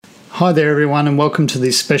Hi there everyone and welcome to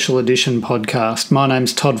this special edition podcast. My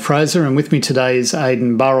name's Todd Fraser and with me today is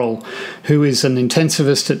Aidan Burrell, who is an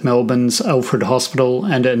intensivist at Melbourne's Alfred Hospital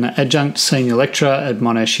and an adjunct senior lecturer at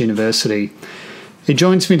Monash University. He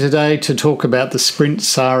joins me today to talk about the SPRINT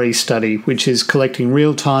SARI study, which is collecting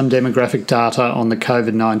real-time demographic data on the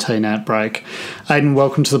COVID-19 outbreak. Aidan,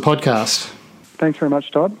 welcome to the podcast. Thanks very much,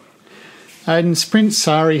 Todd. Aidan, SPRINT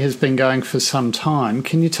SARI has been going for some time.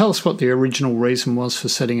 Can you tell us what the original reason was for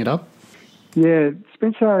setting it up? Yeah,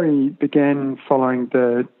 SPRINT SARI began following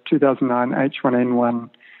the 2009 H1N1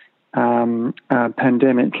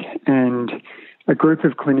 pandemic, and a group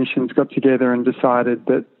of clinicians got together and decided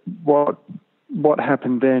that what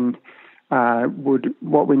happened then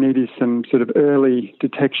what we need is some sort of early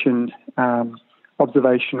detection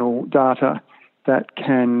observational data that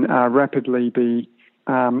can rapidly be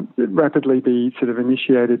sort of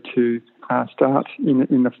initiated to start in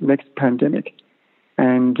the next pandemic.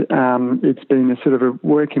 And it's been a sort of a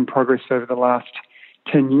work in progress over the last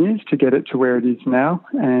 10 years to get it to where it is now.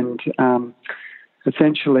 And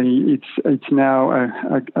essentially, it's now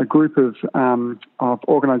a group of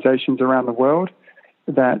organisations around the world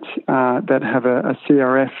that have a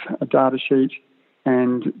CRF, a data sheet,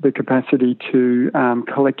 and the capacity to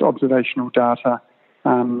collect observational data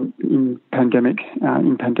in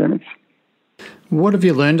pandemics. What have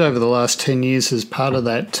you learned over the last 10 years as part of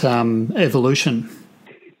that evolution?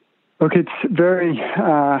 Look, it's very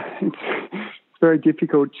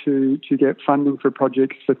difficult to get funding for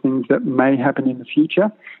projects for things that may happen in the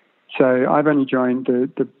future. So I've only joined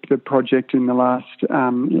the project in the last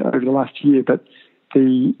over the last year, but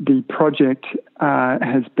the project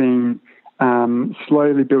has been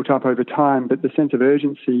slowly built up over time, but the sense of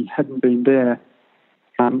urgency hadn't been there.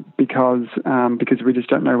 Because we just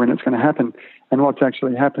don't know when it's going to happen. And what's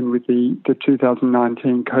actually happened with the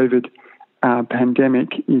 2019 COVID pandemic,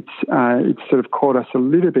 it's sort of caught us a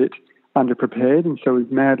little bit underprepared, and so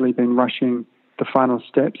we've madly been rushing the final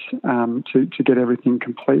steps to get everything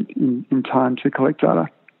complete in time to collect data.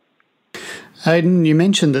 Aidan, you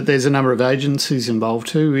mentioned that there's a number of agencies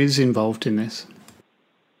involved. Who is involved in this?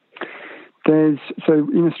 So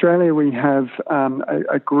in Australia we have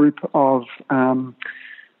a group of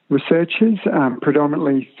researchers,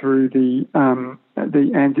 predominantly through the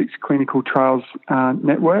ANZICS Clinical Trials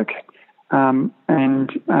Network, and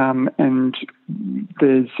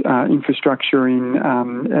there's infrastructure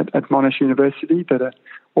at Monash University that are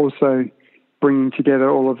also bringing together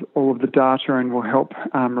all of the data and will help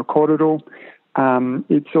record it all.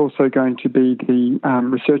 It's also going to be the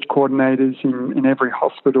research coordinators in every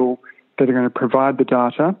hospital that are going to provide the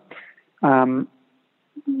data.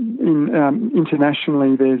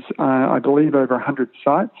 Internationally, there's, I believe, over 100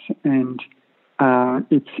 sites, and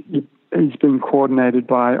it is being coordinated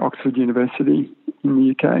by Oxford University in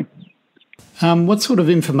the UK. What sort of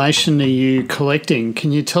information are you collecting?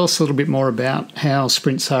 Can you tell us a little bit more about how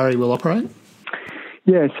SPRINT SARI will operate?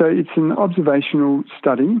 Yeah, so it's an observational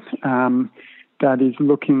study that is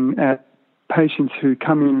looking at patients who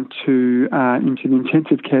come into the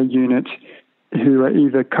intensive care unit who are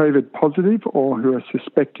either COVID positive or who are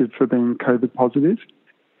suspected for being COVID positive.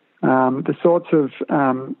 The sorts of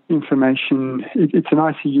information, it's an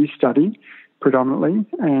ICU study predominantly,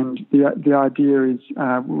 and the idea is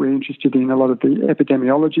we're interested in a lot of the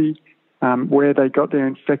epidemiology, where they got their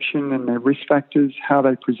infection and their risk factors, how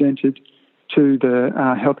they presented to the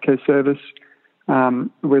healthcare service.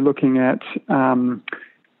 We're looking at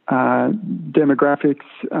demographics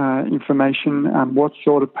information, what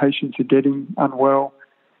sort of patients are getting unwell,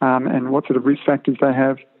 and what sort of risk factors they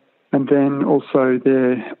have, and then also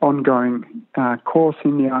their ongoing course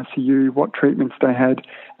in the ICU, what treatments they had,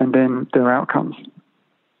 and then their outcomes.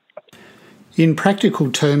 In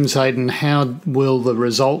practical terms, Aidan, how will the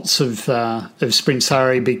results of SPRINT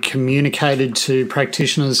SARI be communicated to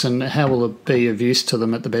practitioners, and how will it be of use to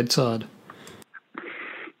them at the bedside?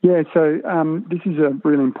 Yeah, so this is a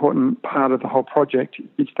really important part of the whole project,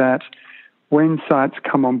 is that when sites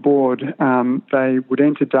come on board, they would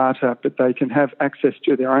enter data, but they can have access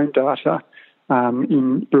to their own data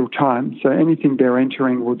in real time. So anything they're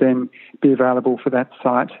entering will then be available for that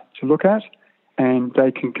site to look at, and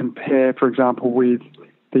they can compare, for example, with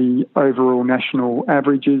the overall national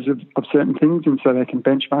averages of certain things, and so they can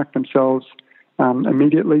benchmark themselves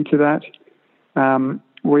immediately to that.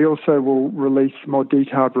 We also will release more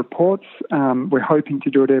detailed reports. We're hoping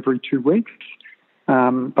to do it every 2 weeks,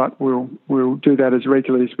 but we'll do that as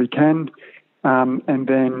regularly as we can. And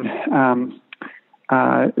then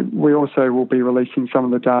we also will be releasing some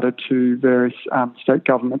of the data to various state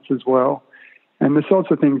governments as well. And the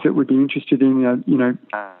sorts of things that we'd be interested in,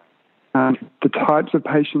 the types of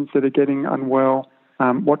patients that are getting unwell,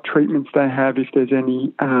 what treatments they have, if there's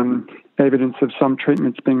any evidence of some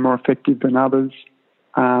treatments being more effective than others,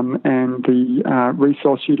 and the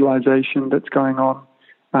resource utilisation that's going on,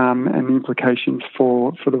 and the implications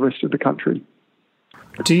for the rest of the country.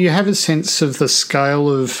 Do you have a sense of the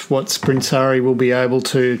scale of what Sprint SARI will be able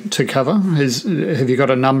to cover? Have you got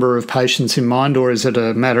a number of patients in mind, or is it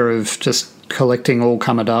a matter of just collecting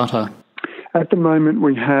all-comer data? At the moment,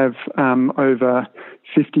 we have over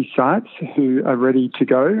 50 sites who are ready to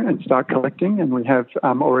go and start collecting, and we have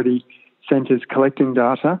already centres collecting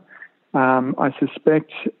data. I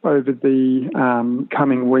suspect over the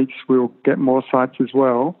coming weeks we'll get more sites as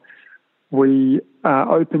well. We are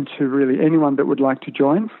open to really anyone that would like to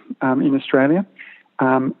join in Australia.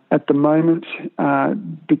 At the moment,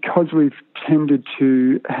 because we've tended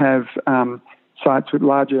to have sites with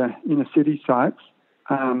larger inner city sites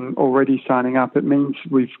already signing up, it means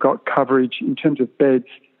we've got coverage in terms of beds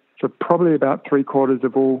for probably about 3/4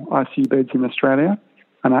 of all ICU beds in Australia.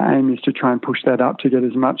 And our aim is to try and push that up to get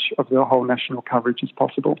as much of the whole national coverage as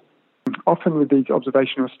possible. Often with these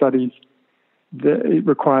observational studies, it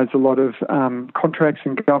requires a lot of contracts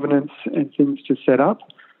and governance and things to set up.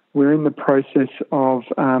 We're in the process of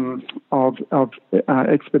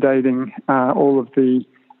expediting all of the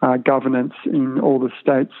governance in all the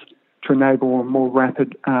states to enable a more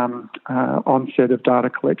rapid onset of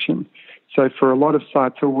data collection. So for a lot of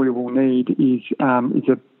sites, all we will need is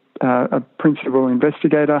a principal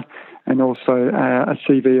investigator and also a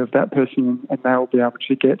CV of that person, and they will be able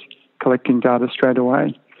to get collecting data straight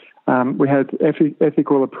away. We had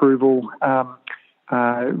ethical approval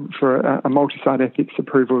for a multi-site ethics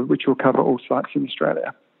approval, which will cover all sites in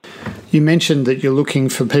Australia. You mentioned that you're looking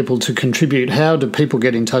for people to contribute. How do people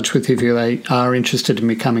get in touch with you if they are interested in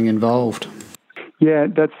becoming involved? Yeah,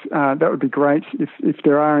 that would be great if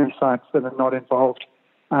there are any sites that are not involved.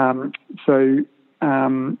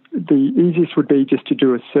 The easiest would be just to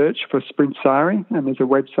do a search for Sprint SARI, and there's a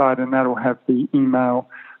website, and that'll have the email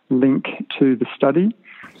link to the study.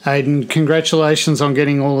 Aidan, congratulations on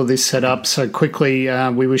getting all of this set up so quickly.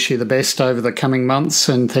 We wish you the best over the coming months,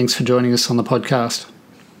 and thanks for joining us on the podcast.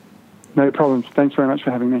 No problems. Thanks very much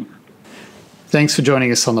for having me. Thanks for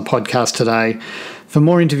joining us on the podcast today. For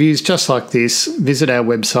more interviews just like this, visit our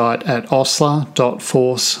website at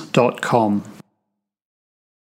osler.force.com.